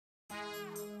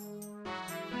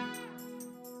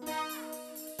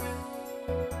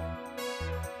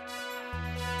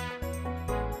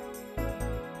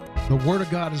The Word of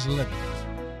God is living.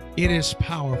 It is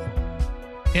powerful,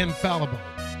 infallible,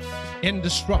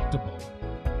 indestructible,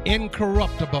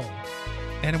 incorruptible,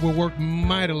 and it will work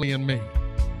mightily in me.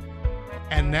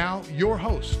 And now, your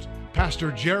host,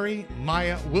 Pastor Jerry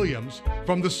Maya Williams,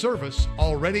 from the service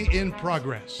already in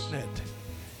progress.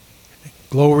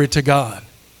 Glory to God.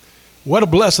 What a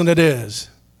blessing it is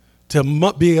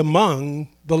to be among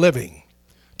the living,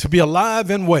 to be alive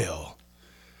and well.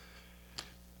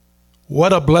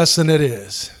 What a blessing it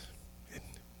is.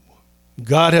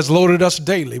 God has loaded us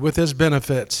daily with his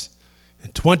benefits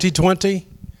in 2020,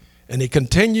 and he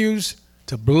continues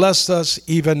to bless us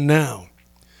even now.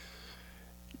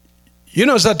 You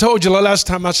know, as I told you the last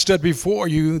time I stood before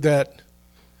you, that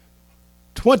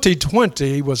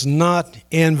 2020 was not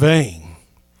in vain.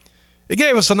 It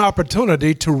gave us an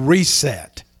opportunity to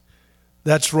reset.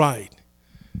 That's right.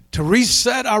 To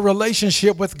reset our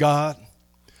relationship with God,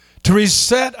 to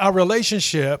reset our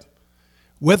relationship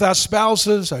with our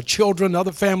spouses, our children,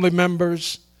 other family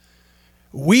members.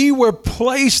 We were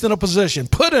placed in a position,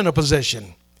 put in a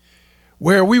position,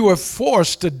 where we were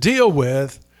forced to deal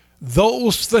with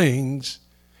those things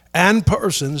and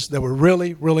persons that were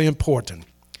really, really important.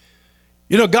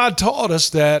 You know, God taught us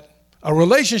that a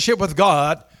relationship with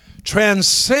God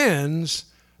transcends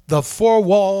the four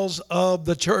walls of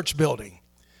the church building.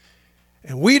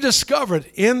 And we discovered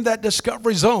in that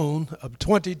discovery zone of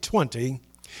 2020,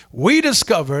 we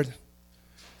discovered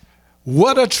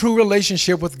what a true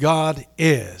relationship with God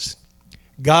is.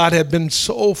 God had been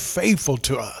so faithful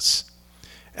to us,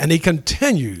 and he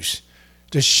continues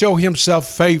to show himself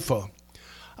faithful.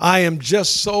 I am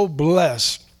just so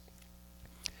blessed,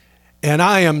 and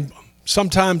I am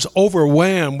sometimes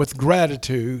overwhelmed with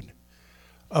gratitude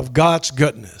of God's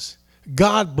goodness.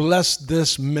 God blessed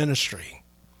this ministry,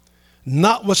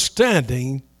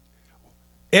 notwithstanding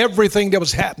everything that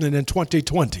was happening in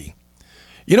 2020.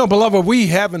 You know, beloved, we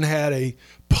haven't had a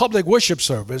public worship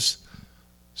service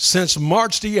since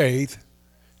March the 8th,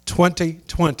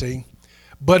 2020,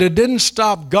 but it didn't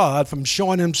stop God from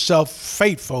showing himself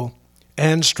faithful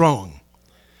and strong.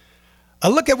 I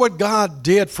look at what God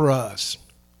did for us.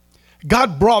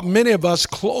 God brought many of us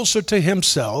closer to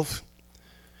himself.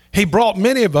 He brought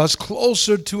many of us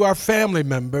closer to our family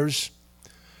members.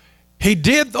 He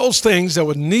did those things that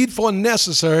were needful and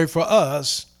necessary for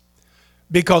us,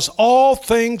 because all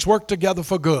things work together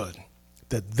for good,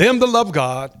 that them that love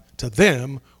God, to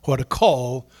them who are to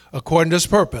call according to his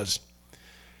purpose.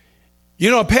 You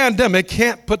know, a pandemic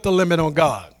can't put the limit on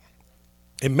God.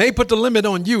 It may put the limit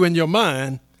on you in your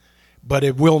mind, but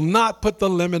it will not put the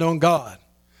limit on God.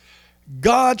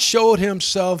 God showed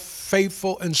himself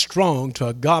faithful and strong to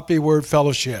Agape Word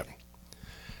Fellowship.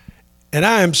 And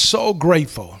I am so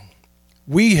grateful.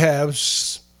 We have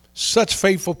such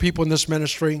faithful people in this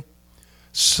ministry,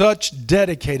 such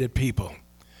dedicated people,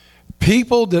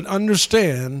 people that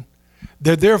understand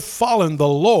that they're following the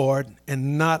Lord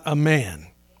and not a man.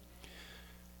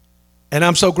 And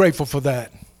I'm so grateful for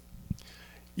that.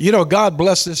 You know, God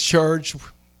bless this church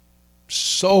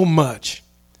so much.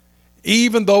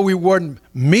 Even though we weren't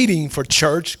meeting for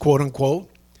church, quote unquote,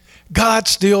 God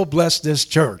still blessed this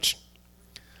church.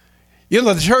 You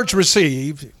know, the church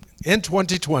received, in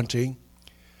 2020,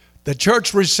 the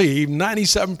church received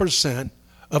 97%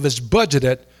 of its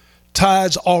budgeted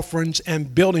tithes, offerings,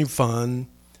 and building fund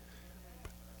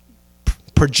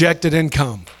projected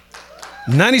income.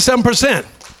 97%.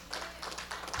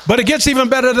 But it gets even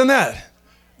better than that.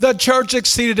 The church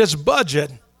exceeded its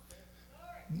budget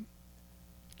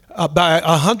by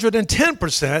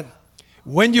 110%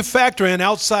 when you factor in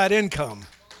outside income.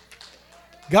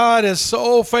 God is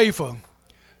so faithful.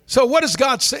 So what is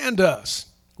God saying to us?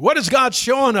 What is God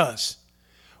showing us?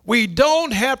 We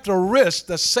don't have to risk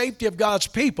the safety of God's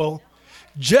people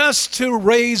just to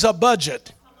raise a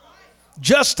budget,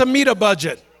 just to meet a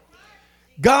budget.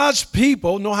 God's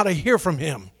people know how to hear from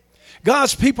him.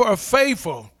 God's people are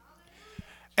faithful.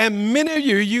 And many of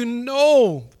you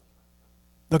know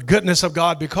the goodness of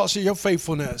God because of your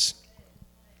faithfulness.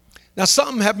 Now,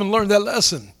 some haven't learned that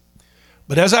lesson.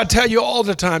 But as I tell you all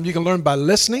the time, you can learn by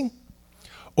listening,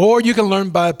 or you can learn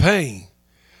by paying.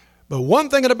 But one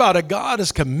thing about it, God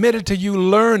is committed to you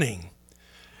learning.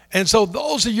 And so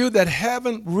those of you that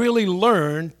haven't really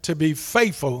learned to be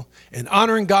faithful in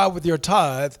honoring God with your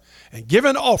tithe and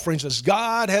giving offerings as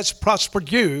God has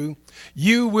prospered you,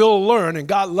 you will learn, and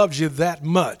God loves you that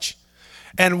much.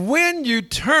 And when you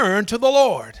turn to the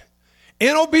Lord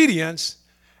in obedience,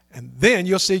 and then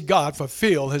you'll see God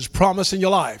fulfill his promise in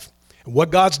your life. And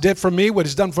what God's did for me, what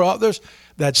he's done for others,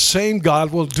 that same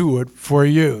God will do it for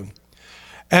you.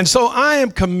 And so I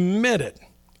am committed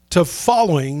to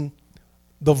following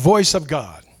the voice of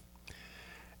God.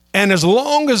 And as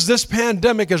long as this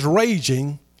pandemic is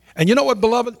raging, and you know what,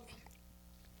 beloved?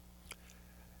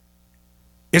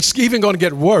 It's even going to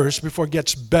get worse before it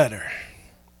gets better.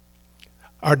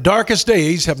 Our darkest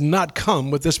days have not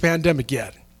come with this pandemic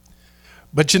yet.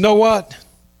 But you know what?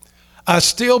 I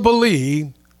still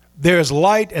believe there is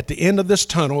light at the end of this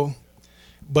tunnel,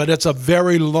 but it's a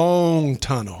very long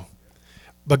tunnel.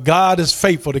 But God is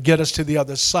faithful to get us to the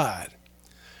other side.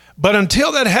 But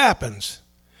until that happens,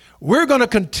 we're going to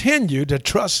continue to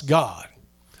trust God.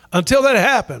 Until that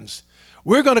happens,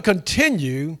 we're going to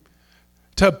continue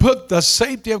to put the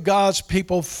safety of God's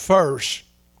people first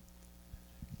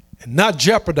and not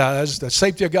jeopardize the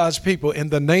safety of God's people in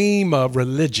the name of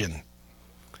religion.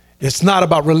 It's not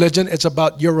about religion. It's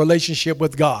about your relationship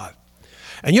with God.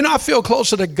 And you know, I feel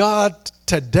closer to God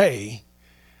today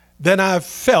than I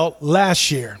felt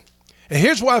last year. And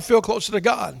here's why I feel closer to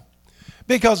God.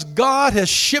 Because God has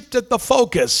shifted the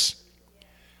focus.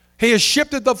 He has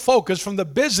shifted the focus from the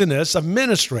busyness of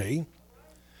ministry.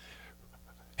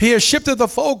 He has shifted the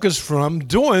focus from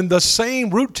doing the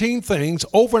same routine things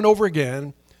over and over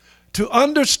again to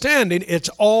understanding it's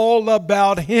all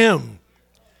about Him.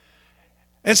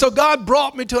 And so God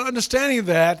brought me to an understanding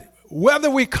that whether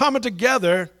we come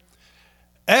together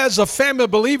as a family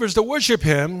of believers to worship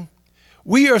Him,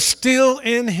 we are still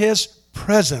in His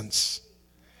presence.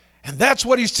 And that's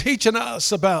what He's teaching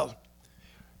us about.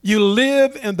 You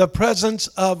live in the presence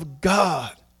of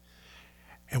God.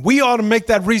 And we ought to make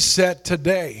that reset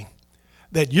today,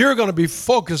 that you're going to be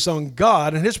focused on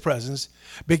God and His presence,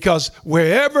 because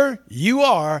wherever you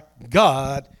are,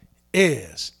 God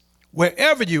is.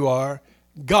 Wherever you are,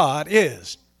 God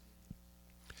is.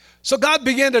 So God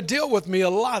began to deal with me a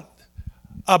lot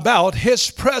about His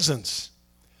presence.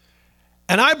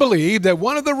 And I believe that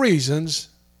one of the reasons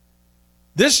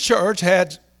this church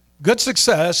had good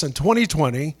success in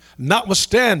 2020,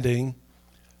 notwithstanding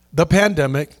the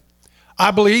pandemic,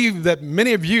 I believe that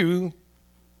many of you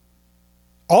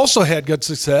also had good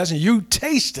success, and you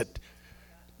tasted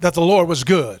that the Lord was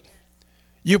good.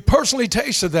 You personally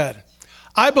tasted that.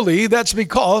 I believe that's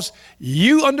because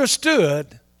you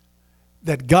understood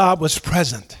that God was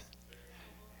present.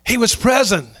 He was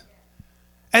present,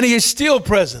 and He is still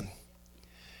present.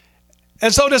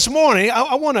 And so this morning,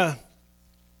 I want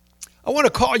to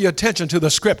call your attention to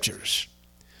the scriptures.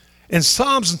 In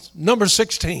Psalms number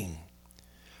 16,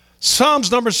 Psalms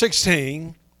number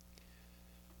 16,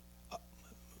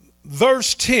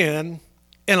 verse 10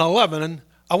 and 11,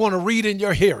 I want to read in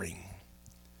your hearing.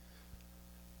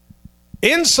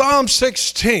 In Psalm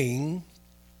 16,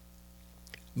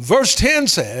 verse 10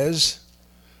 says,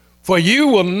 "For you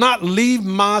will not leave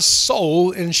my soul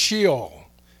in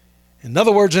Sheol," in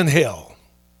other words, in hell,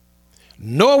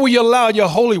 "nor will you allow your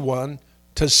Holy One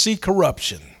to see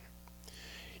corruption.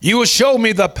 You will show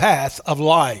me the path of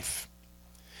life.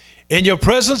 In your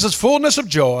presence is fullness of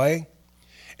joy,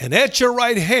 and at your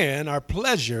right hand are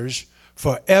pleasures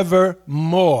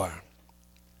forevermore."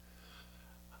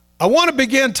 I want to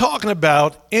begin talking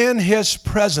about in His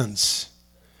presence.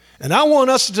 And I want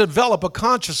us to develop a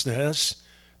consciousness,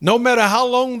 no matter how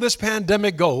long this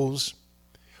pandemic goes,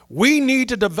 we need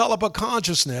to develop a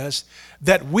consciousness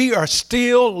that we are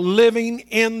still living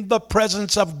in the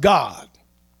presence of God.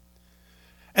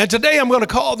 And today I'm going to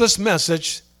call this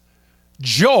message,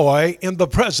 Joy in the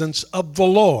Presence of the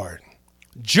Lord.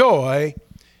 Joy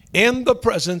in the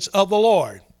presence of the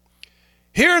Lord.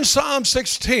 Here in Psalm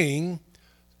 16,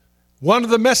 one of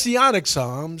the Messianic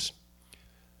Psalms,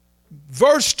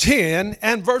 verse 10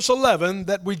 and verse 11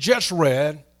 that we just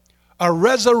read are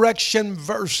resurrection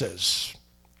verses.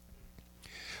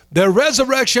 They're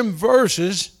resurrection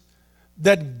verses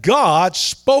that God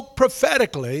spoke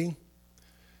prophetically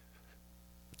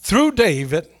through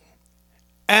David,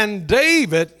 and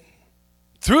David,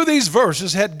 through these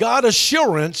verses, had God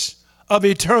assurance of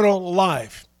eternal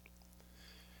life.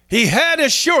 He had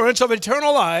assurance of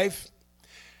eternal life,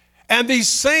 and these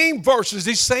same verses,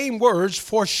 these same words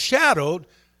foreshadowed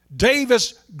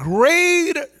David's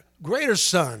greater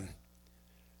son,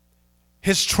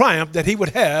 his triumph that he would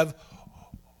have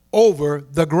over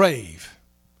the grave,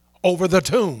 over the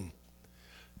tomb.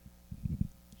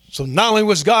 So not only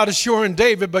was God assuring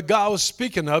David, but God was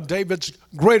speaking of David's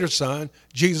greater son,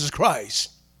 Jesus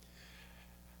Christ.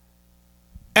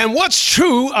 And what's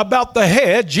true about the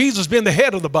head, Jesus being the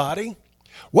head of the body,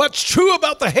 what's true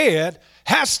about the head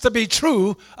has to be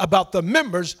true about the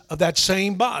members of that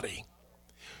same body.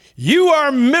 You are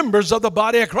members of the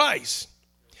body of Christ.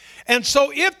 And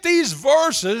so if these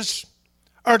verses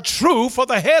are true for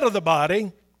the head of the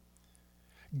body,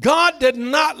 God did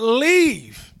not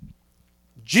leave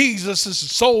Jesus'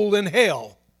 soul in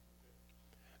hell.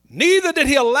 Neither did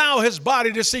he allow his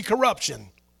body to see corruption.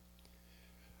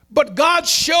 But God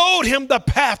showed him the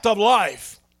path of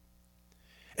life.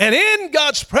 And in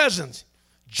God's presence,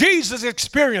 Jesus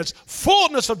experienced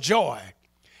fullness of joy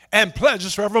and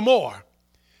pleasures forevermore.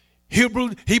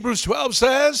 Hebrews 12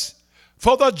 says,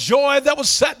 for the joy that was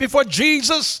set before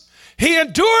Jesus, he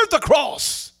endured the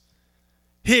cross.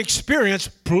 He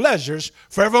experienced pleasures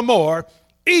forevermore,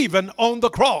 even on the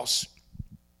cross.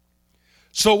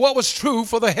 So what was true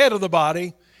for the head of the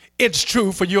body, it's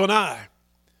true for you and I.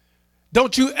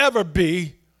 Don't you ever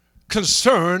be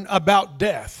concerned about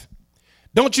death.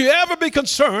 Don't you ever be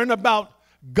concerned about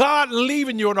God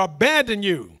leaving you and abandoning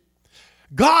you.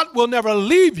 God will never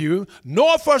leave you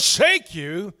nor forsake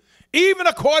you, even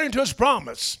according to his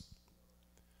promise.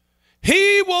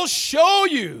 He will show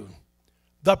you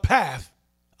the path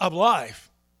of life.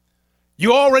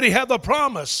 You already have the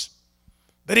promise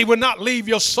that he will not leave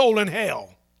your soul in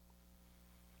hell,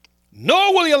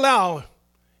 nor will he allow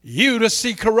you to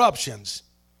see corruptions.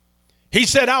 He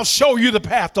said, I'll show you the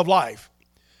path of life.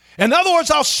 In other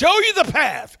words, I'll show you the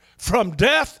path from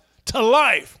death to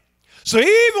life. So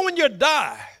even when you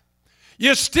die,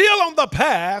 you're still on the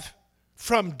path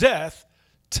from death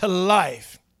to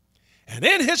life. And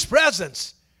in his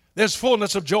presence, there's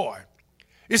fullness of joy.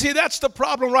 You see, that's the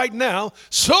problem right now.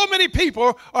 So many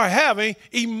people are having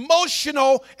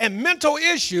emotional and mental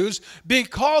issues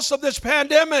because of this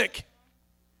pandemic.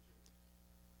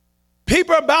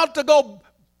 People are about to go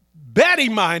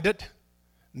batty-minded,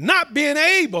 not being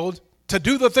able to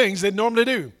do the things they normally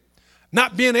do,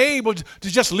 not being able to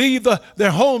just leave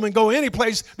their home and go any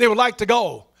place they would like to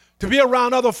go, to be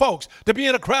around other folks, to be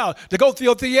in a crowd, to go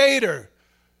to a theater,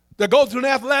 to go to an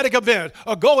athletic event,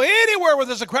 or go anywhere where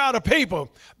there's a crowd of people.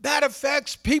 That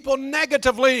affects people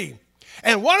negatively.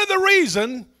 And one of the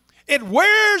reasons it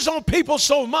wears on people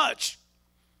so much,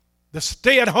 the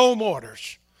stay-at-home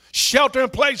orders,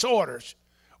 shelter-in-place orders,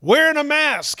 wearing a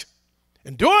mask,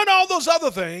 and doing all those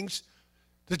other things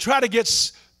to try to get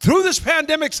through this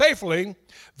pandemic safely,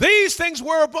 these things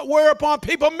wear upon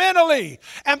people mentally.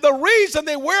 And the reason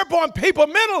they wear upon people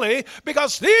mentally,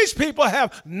 because these people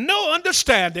have no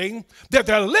understanding that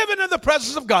they're living in the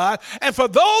presence of God. And for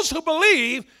those who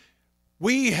believe,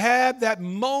 we have that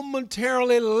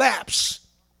momentarily lapse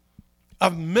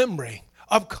of memory,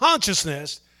 of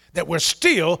consciousness, that we're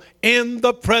still in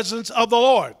the presence of the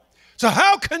Lord. So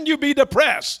how can you be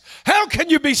depressed? How can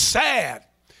you be sad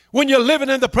when you're living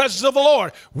in the presence of the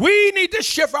Lord? We need to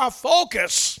shift our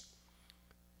focus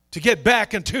to get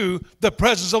back into the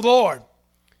presence of the Lord.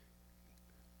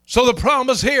 So the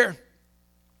promise here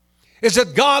is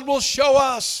that God will show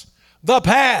us the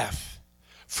path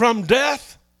from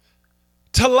death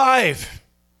to life.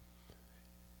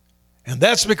 And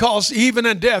that's because even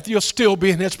in death, you'll still be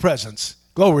in his presence.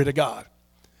 Glory to God.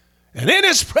 And in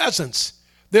his presence,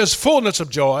 there's fullness of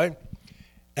joy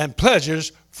and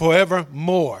pleasures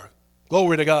forevermore.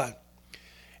 Glory to God.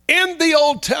 In the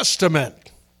Old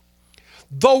Testament,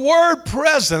 the word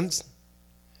presence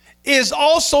is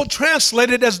also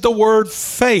translated as the word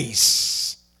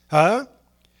face,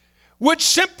 which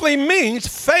simply means,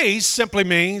 face simply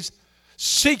means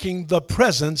seeking the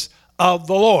presence of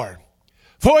the Lord.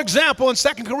 For example, in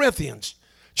 2 Corinthians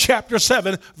chapter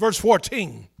 7, verse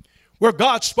 14, where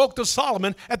God spoke to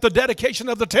Solomon at the dedication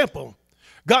of the temple.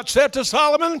 God said to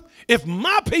Solomon, if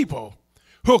my people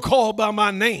who are called by my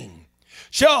name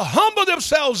shall humble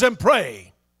themselves and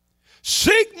pray,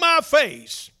 seek my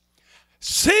face,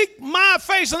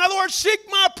 in other words, seek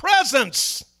my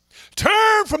presence,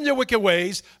 turn from your wicked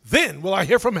ways, then will I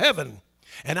hear from heaven,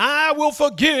 and I will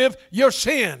forgive your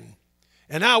sin,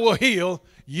 and I will heal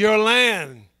your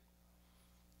land.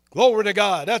 Glory to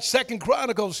God. That's 2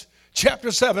 Chronicles chapter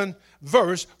 7,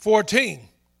 verse 14.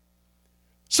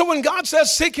 So when God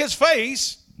says seek his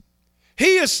face,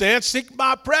 he is saying seek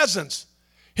my presence.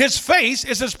 His face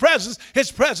is his presence.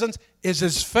 His presence is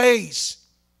his face.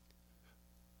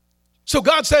 So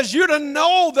God says you're to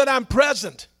know that I'm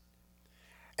present.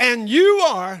 And you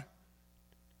are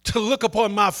to look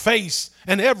upon my face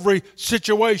in every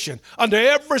situation, under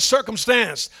every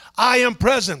circumstance. I am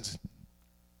present.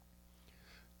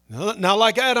 Now,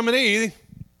 like Adam and Eve,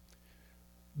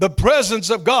 the presence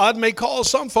of God may cause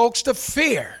some folks to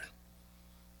fear.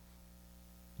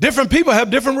 Different people have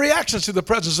different reactions to the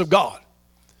presence of God.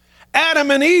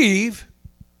 Adam and Eve,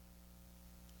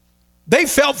 they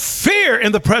felt fear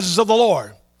in the presence of the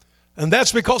Lord. And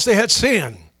that's because they had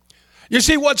sin. You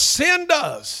see, what sin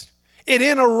does, it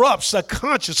interrupts the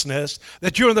consciousness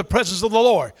that you're in the presence of the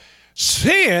Lord.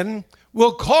 Sin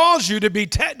will cause you to be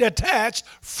detached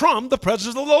from the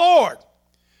presence of the Lord.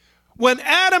 when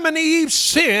Adam and Eve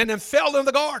sinned and fell in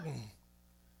the garden,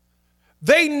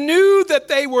 they knew that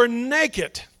they were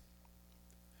naked,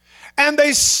 and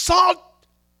they sought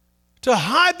to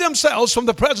hide themselves from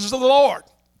the presence of the Lord.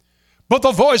 But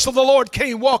the voice of the Lord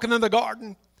came walking in the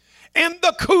garden in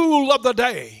the cool of the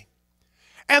day.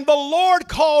 And the Lord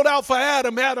called out for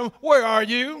Adam, Adam, where are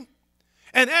you?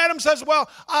 And Adam says, well,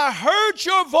 I heard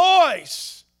your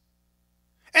voice,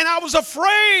 and I was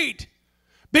afraid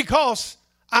because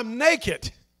I'm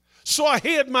naked, so I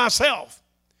hid myself.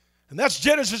 And that's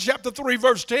Genesis chapter 3,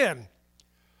 verse 10.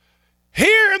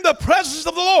 Here in the presence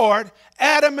of the Lord,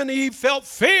 Adam and Eve felt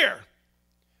fear.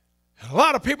 A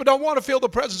lot of people don't want to feel the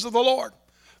presence of the Lord.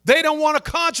 They don't want a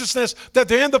consciousness that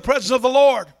they're in the presence of the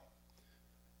Lord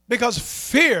because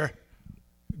fear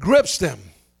grips them.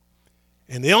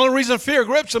 And the only reason fear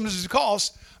grips them is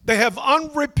because they have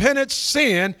unrepentant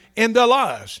sin in their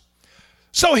lives.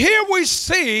 So here we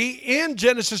see in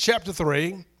Genesis chapter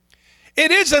 3,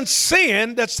 it isn't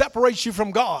sin that separates you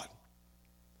from God.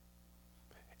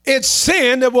 It's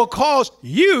sin that will cause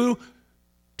you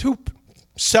to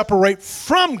separate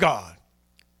from God.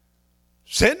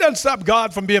 Sin doesn't stop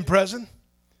God from being present,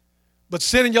 but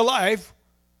sin in your life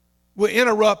will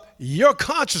interrupt your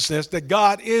consciousness that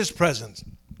God is present.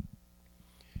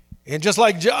 And just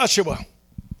like Joshua,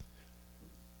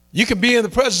 you can be in the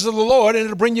presence of the Lord and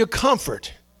it'll bring you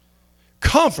comfort.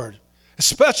 Comfort,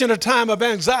 especially in a time of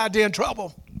anxiety and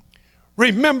trouble.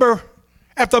 Remember,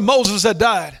 after Moses had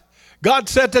died, God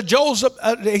said to Joshua,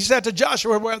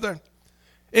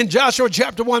 in Joshua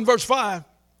chapter 1, verse 5,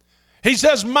 he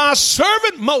says, my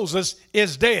servant Moses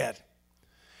is dead.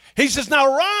 He says,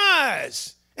 now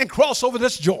rise and cross over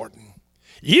this Jordan.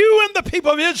 You and the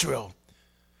people of Israel,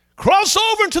 cross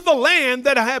over into the land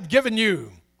that I have given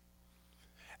you.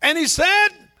 And he said,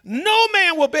 no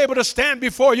man will be able to stand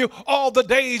before you all the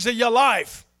days of your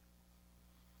life.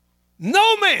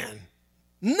 No man,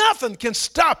 nothing can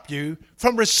stop you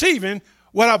from receiving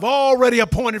what I've already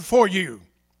appointed for you.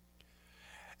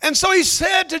 And so he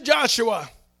said to Joshua,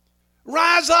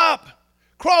 rise up,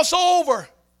 cross over.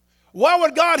 Why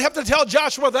would God have to tell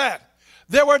Joshua that?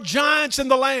 There were giants in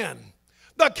the land.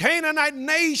 The Canaanite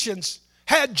nations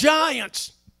had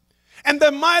giants. And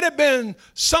there might have been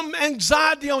some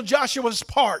anxiety on Joshua's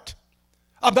part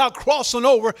about crossing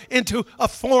over into a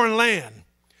foreign land,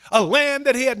 a land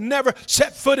that he had never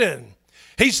set foot in.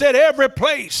 He said, every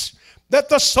place that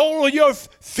the sole of your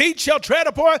feet shall tread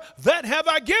upon, that have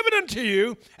I given unto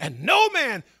you, and no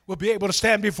man will be able to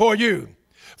stand before you.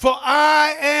 For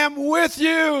I am with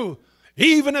you,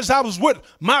 even as I was with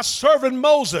my servant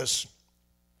Moses,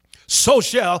 so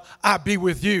shall I be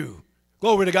with you.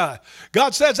 Glory to God.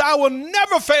 God says, I will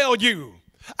never fail you.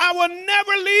 I will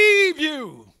never leave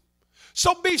you.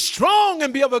 So be strong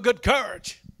and be of a good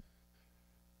courage.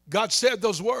 God said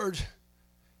those words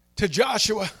to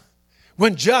Joshua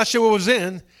when Joshua was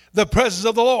in the presence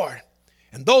of the Lord.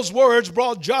 And those words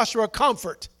brought Joshua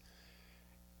comfort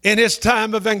in his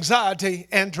time of anxiety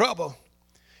and trouble.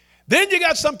 Then you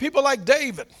got some people like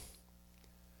David.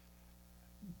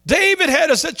 David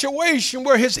had a situation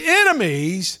where his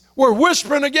enemies were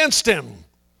whispering against him.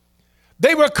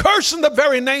 They were cursing the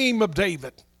very name of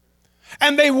David.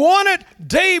 And they wanted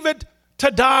David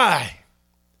to die.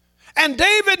 And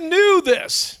David knew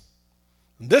this.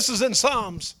 This is in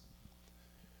Psalms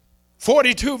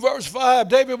 42 verse 5.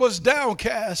 David was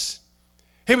downcast.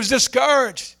 He was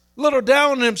discouraged, a little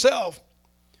down on himself.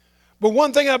 But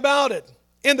one thing about it,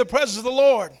 in the presence of the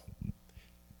Lord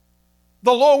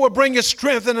will bring you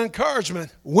strength and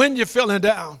encouragement when you're feeling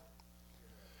down.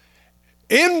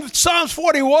 In Psalms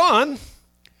 41,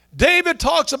 David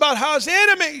talks about how his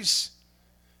enemies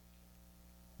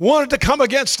wanted to come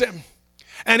against him.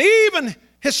 And even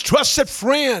his trusted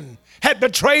friend had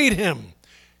betrayed him.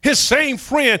 His same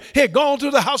friend he had gone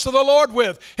to the house of the Lord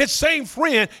with. His same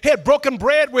friend he had broken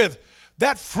bread with.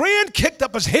 That friend kicked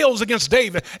up his heels against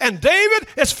David. And David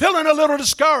is feeling a little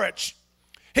discouraged.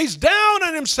 He's down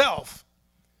on himself.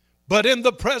 But in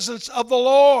the presence of the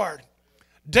Lord,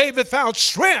 David found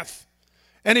strength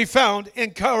and he found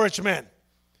encouragement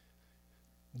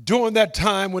during that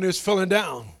time when he was feeling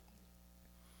down.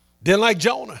 Then like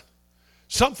Jonah,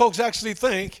 some folks actually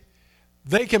think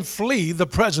they can flee the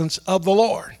presence of the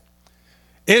Lord.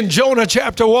 In Jonah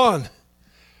chapter 1,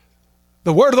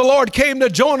 the word of the Lord came to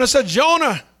Jonah and said,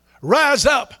 Jonah, rise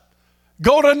up,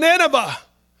 go to Nineveh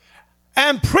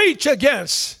and preach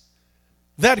against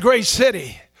that great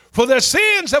city, for their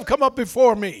sins have come up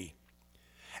before me.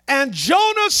 And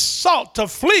Jonah sought to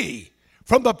flee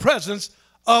from the presence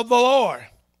of the Lord.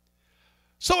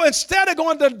 So instead of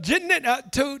going to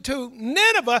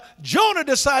Nineveh, Jonah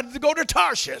decided to go to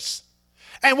Tarshish.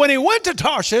 And when he went to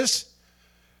Tarshish,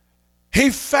 he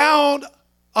found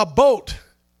a boat.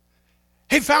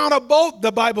 He found a boat,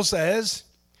 the Bible says.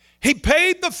 He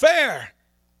paid the fare.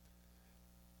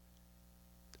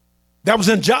 That was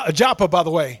in Joppa, by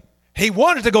the way. He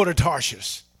wanted to go to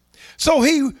Tarshish. So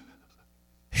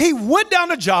he went down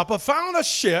to Joppa, found a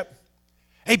ship.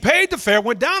 He paid the fare,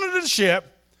 went down into the ship,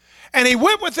 and he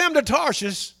went with them to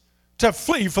Tarshish to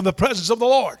flee from the presence of the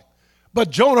Lord. But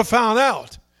Jonah found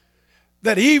out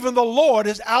that even the Lord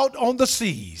is out on the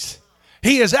seas.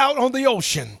 He is out on the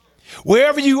ocean.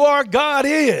 Wherever you are, God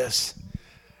is.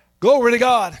 Glory to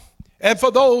God. And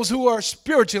for those who are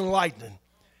spiritually enlightened,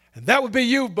 and that would be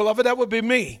you, beloved, that would be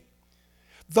me.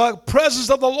 The presence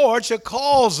of the Lord should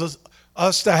cause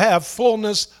us to have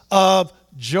fullness of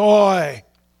joy.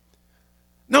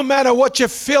 No matter what you're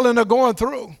feeling or going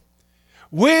through,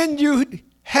 when you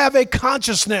have a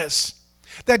consciousness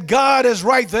that God is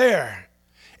right there,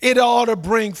 it ought to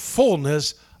bring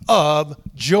fullness of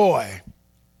joy.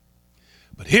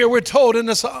 But here we're told in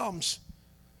the Psalms,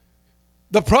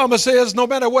 the promise is, no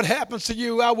matter what happens to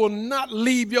you, I will not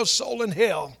leave your soul in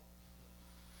hell.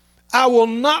 I will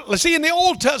not. See, in the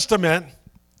Old Testament,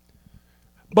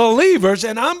 believers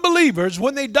and unbelievers,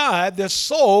 when they died, their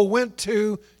soul went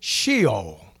to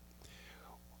Sheol,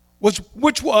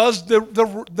 which was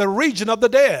the region of the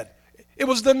dead. It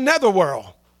was the netherworld.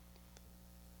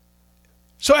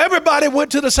 So everybody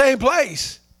went to the same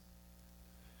place.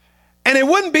 And it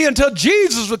wouldn't be until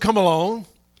Jesus would come along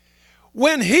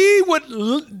when he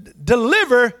would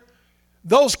deliver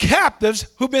those captives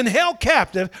who've been held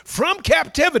captive from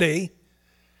captivity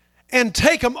and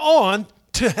take them on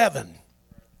to heaven.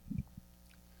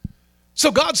 So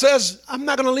God says, I'm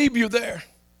not going to leave you there.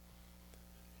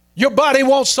 Your body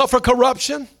won't suffer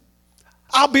corruption.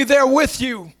 I'll be there with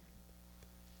you.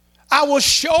 I will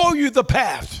show you the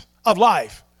path of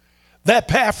life, that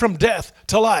path from death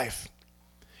to life.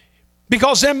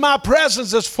 Because in my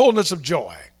presence is fullness of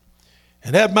joy.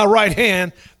 And at my right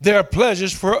hand, there are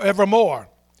pleasures forevermore.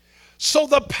 So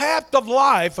the path of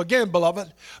life, again,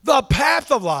 beloved, the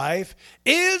path of life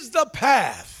is the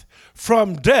path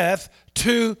from death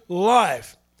to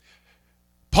life.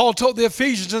 Paul told the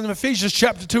Ephesians in Ephesians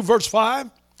chapter 2, verse 5,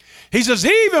 he says,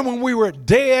 even when we were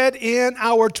dead in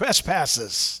our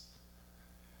trespasses,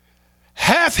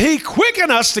 hath he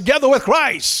quickened us together with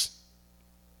Christ.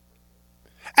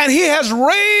 And he has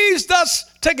raised us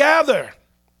together.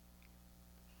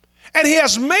 And he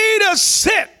has made us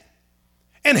sit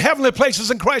in heavenly places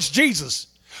in Christ Jesus.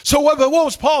 So what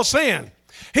was Paul saying?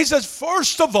 He says,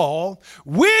 first of all,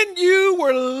 when you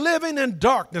were living in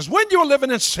darkness, when you were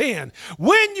living in sin,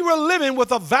 when you were living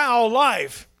with a vile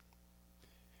life,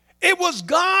 it was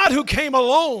God who came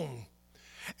along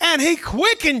and he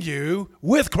quickened you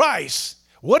with Christ.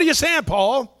 What are you saying,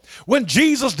 Paul? When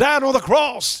Jesus died on the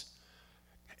cross,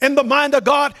 in the mind of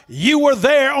God, you were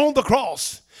there on the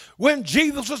cross. When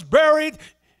Jesus was buried,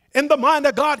 in the mind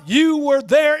of God, you were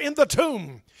there in the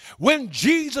tomb. When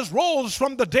Jesus rose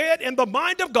from the dead, in the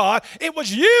mind of God, it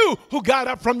was you who got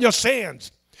up from your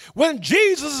sins. When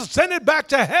Jesus ascended back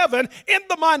to heaven, in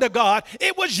the mind of God,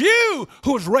 it was you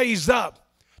who was raised up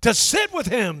to sit with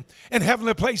him in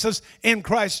heavenly places in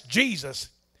Christ Jesus.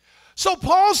 So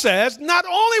Paul says, not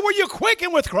only were you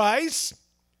quickened with Christ,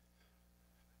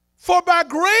 for by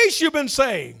grace you've been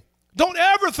saved. Don't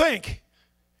ever think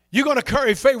you're going to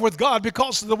curry favor with God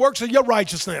because of the works of your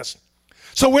righteousness.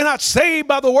 So we're not saved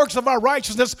by the works of our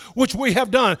righteousness, which we have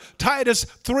done. Titus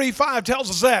 3:5 tells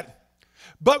us that.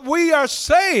 But we are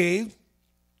saved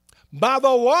by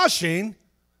the washing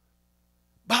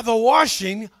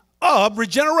of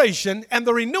regeneration and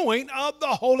the renewing of the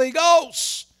Holy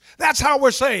Ghost. That's how we're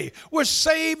saved. We're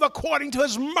saved according to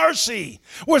his mercy.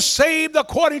 We're saved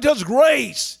according to his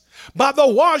grace, by the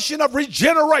washing of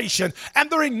regeneration and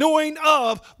the renewing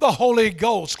of the Holy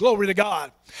Ghost. Glory to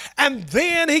God. And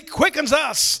then he quickens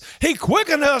us. He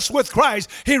quickened us with Christ.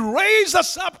 He raised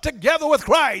us up together with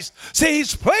Christ. See,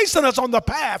 he's placing us on the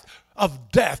path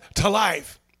of death to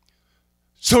life.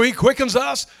 So he quickens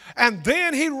us, and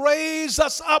then he raised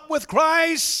us up with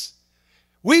Christ.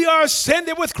 We are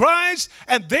ascended with Christ,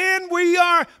 and then we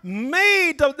are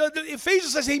made.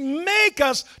 Ephesians says he make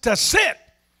us to sit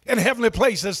in heavenly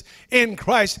places in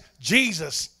Christ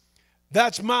Jesus.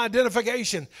 That's my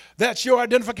identification. That's your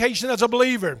identification as a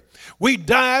believer. We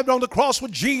died on the cross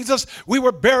with Jesus. We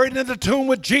were buried in the tomb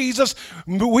with Jesus.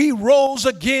 We rose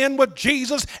again with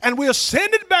Jesus, and we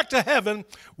ascended back to heaven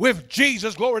with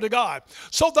Jesus. Glory to God.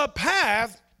 So the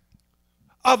path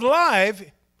of life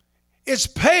is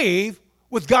paved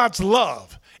with God's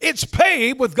love. It's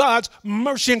paved with God's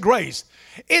mercy and grace.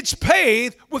 It's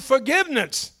paved with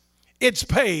forgiveness. it's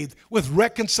paved with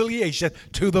reconciliation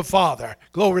to the Father.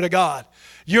 Glory to God.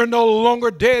 You're no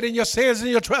longer dead in your sins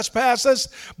and your trespasses,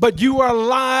 but you are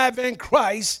alive in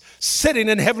Christ, sitting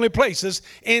in heavenly places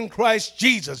in Christ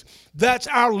Jesus. That's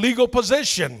our legal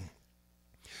position.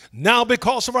 Now,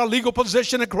 because of our legal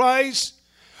position in Christ,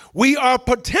 we are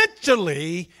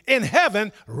potentially in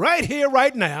heaven right here,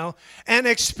 right now, and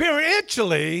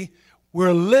experientially,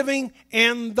 we're living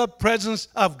in the presence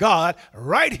of God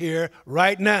right here,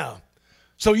 right now.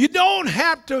 So you don't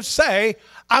have to say,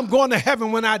 I'm going to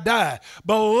heaven when I die.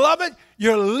 Beloved,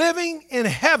 you're living in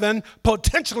heaven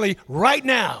potentially right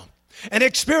now. And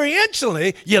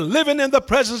experientially, you're living in the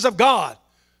presence of God.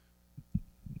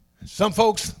 Some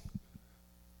folks,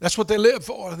 that's what they live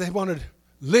for. They want to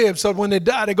live so when they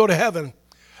die, they go to heaven.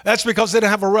 That's because they don't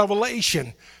have a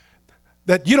revelation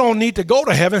that you don't need to go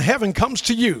to heaven. Heaven comes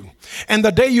to you. And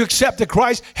the day you accepted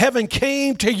Christ, heaven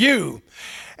came to you.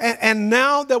 And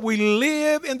now that we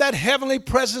live in that heavenly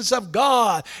presence of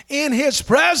God, in his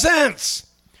presence,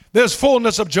 there's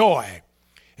fullness of joy.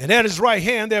 And at his right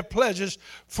hand, there are pleasures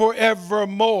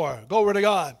forevermore. Glory to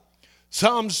God.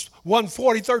 Psalms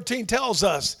 140:13 tells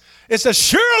us, it says,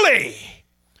 surely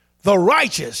the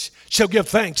righteous shall give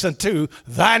thanks unto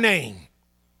thy name,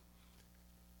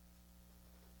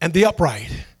 and the upright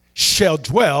shall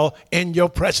dwell in your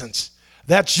presence.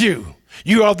 That's you.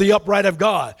 You are the upright of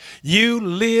God. You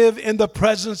live in the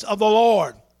presence of the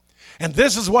Lord. And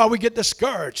this is why we get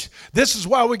discouraged. This is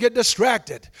why we get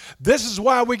distracted. This is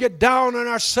why we get down on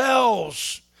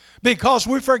ourselves, because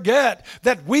we forget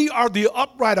that we are the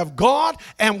upright of God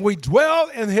and we dwell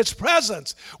in his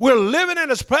presence. We're living in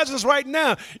his presence right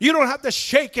now. You don't have to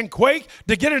shake and quake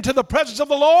to get into the presence of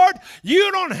the Lord.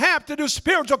 You don't have to do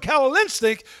spiritual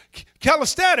calisthenics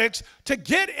to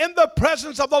get in the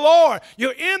presence of the Lord.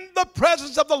 You're in the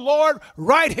presence of the Lord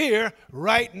right here,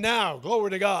 right now.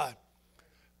 Glory to God.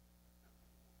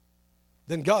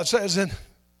 Then God says in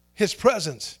his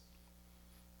presence,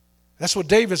 that's what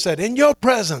David said, in your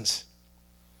presence,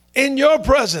 in your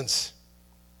presence.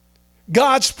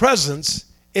 God's presence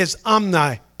is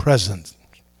omnipresent.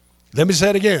 Let me say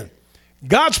it again.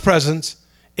 God's presence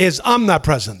is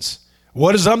omnipresence.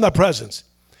 What is omnipresence?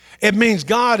 It means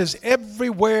God is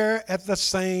everywhere at the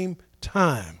same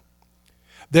time.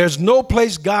 There's no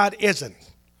place God isn't.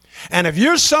 And if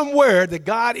you're somewhere that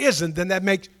God isn't, then that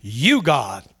makes you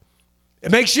God.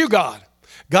 It makes you God.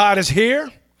 God is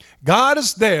here. God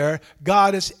is there.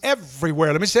 God is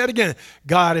everywhere. Let me say it again.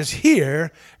 God is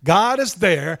here. God is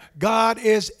there. God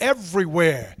is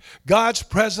everywhere. God's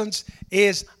presence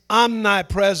is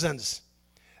omnipresence.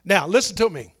 Now, listen to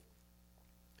me.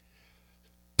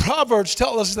 Proverbs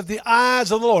tell us that the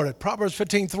eyes of the Lord, at Proverbs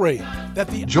 15:3, that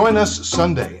the... Join us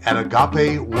Sunday at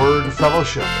Agape Word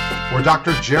Fellowship, where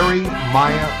Dr. Jerry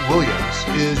Maya Williams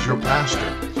is your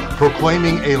pastor,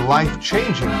 proclaiming a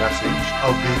life-changing message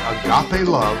of the agape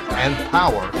love and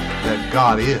power that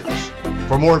God is.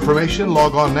 For more information,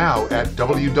 log on now at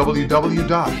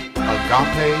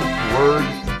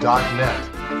www.agapeword.net,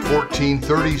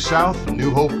 1430 South New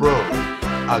Hope Road.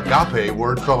 Agape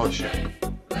Word Fellowship.